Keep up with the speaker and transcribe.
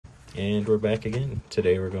And we're back again.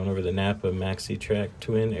 Today we're going over the Napa MaxiTrac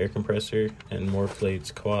Twin air compressor and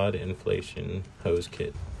MoRRflate's quad inflation hose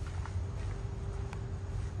kit.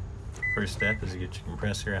 First step is to get your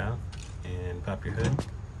compressor out and pop your hood.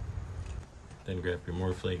 Then grab your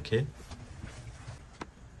MoRRflate kit.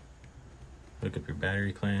 Hook up your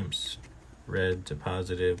battery clamps, red to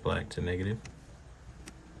positive, black to negative.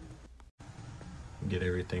 Get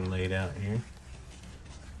everything laid out here.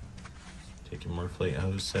 Take your MoRRflate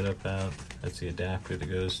hose setup out. That's the adapter that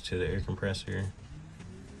goes to the air compressor.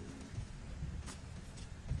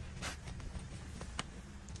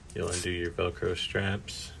 You'll undo your Velcro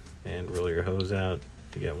straps and roll your hose out.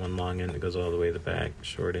 You got one long end that goes all the way to the back,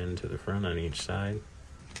 short end to the front on each side.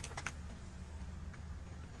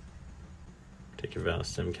 Take your valve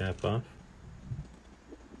stem cap off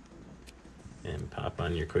and pop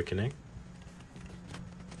on your quick connect.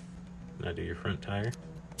 Now do your front tire.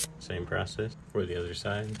 Same process for the other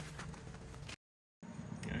side.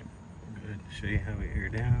 Alright, good. Show you how we air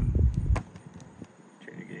down.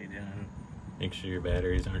 Turn your gauge on. Make sure your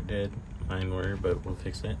batteries aren't dead. Mine were, but we'll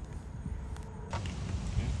fix that.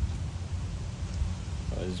 Okay.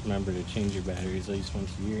 Always remember to change your batteries at least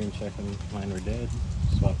once a year and check them. Mine were dead.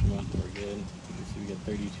 Swapped them out, they were good. You can see we got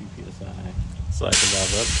 32 PSI. Slide the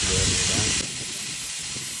valve up to go ahead and air down.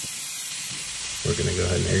 We're going to go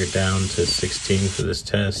ahead and air it down to 16 for this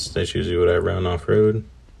test. That's usually what I run off-road.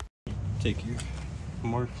 Take your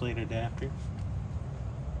MoRRflate adapter,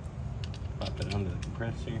 pop it onto the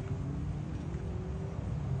compressor,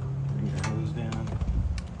 bring your hose down,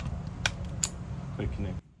 quick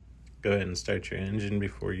connect. Go ahead and start your engine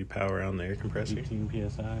before you power on the air compressor. 18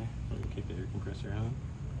 PSI, and kick the air compressor on.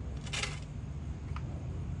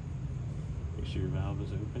 Make sure your valve is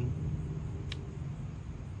open.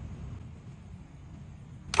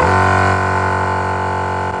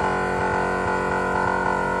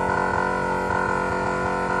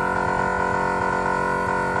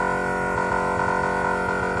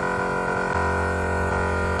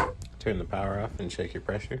 Turn the power off and check your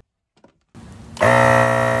pressure.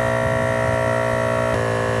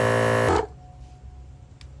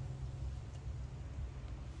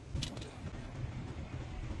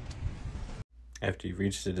 After you've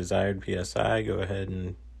reached the desired PSI, go ahead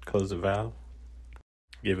and close the valve.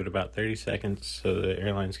 Give it about 30 seconds so the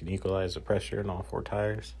airlines can equalize the pressure in all 4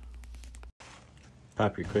 tires.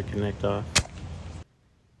 Pop your quick connect off.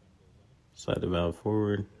 Slide the valve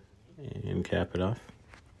forward and cap it off.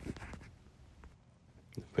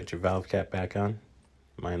 Put your valve cap back on.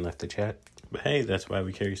 Mine left the chat, but hey, that's why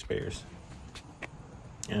we carry spares.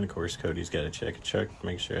 And of course, Cody's got to check a truck,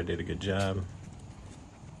 make sure I did a good job.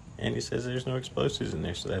 And he says there's no explosives in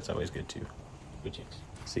there, so that's always good too. Good chance.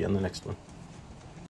 See you on the next one.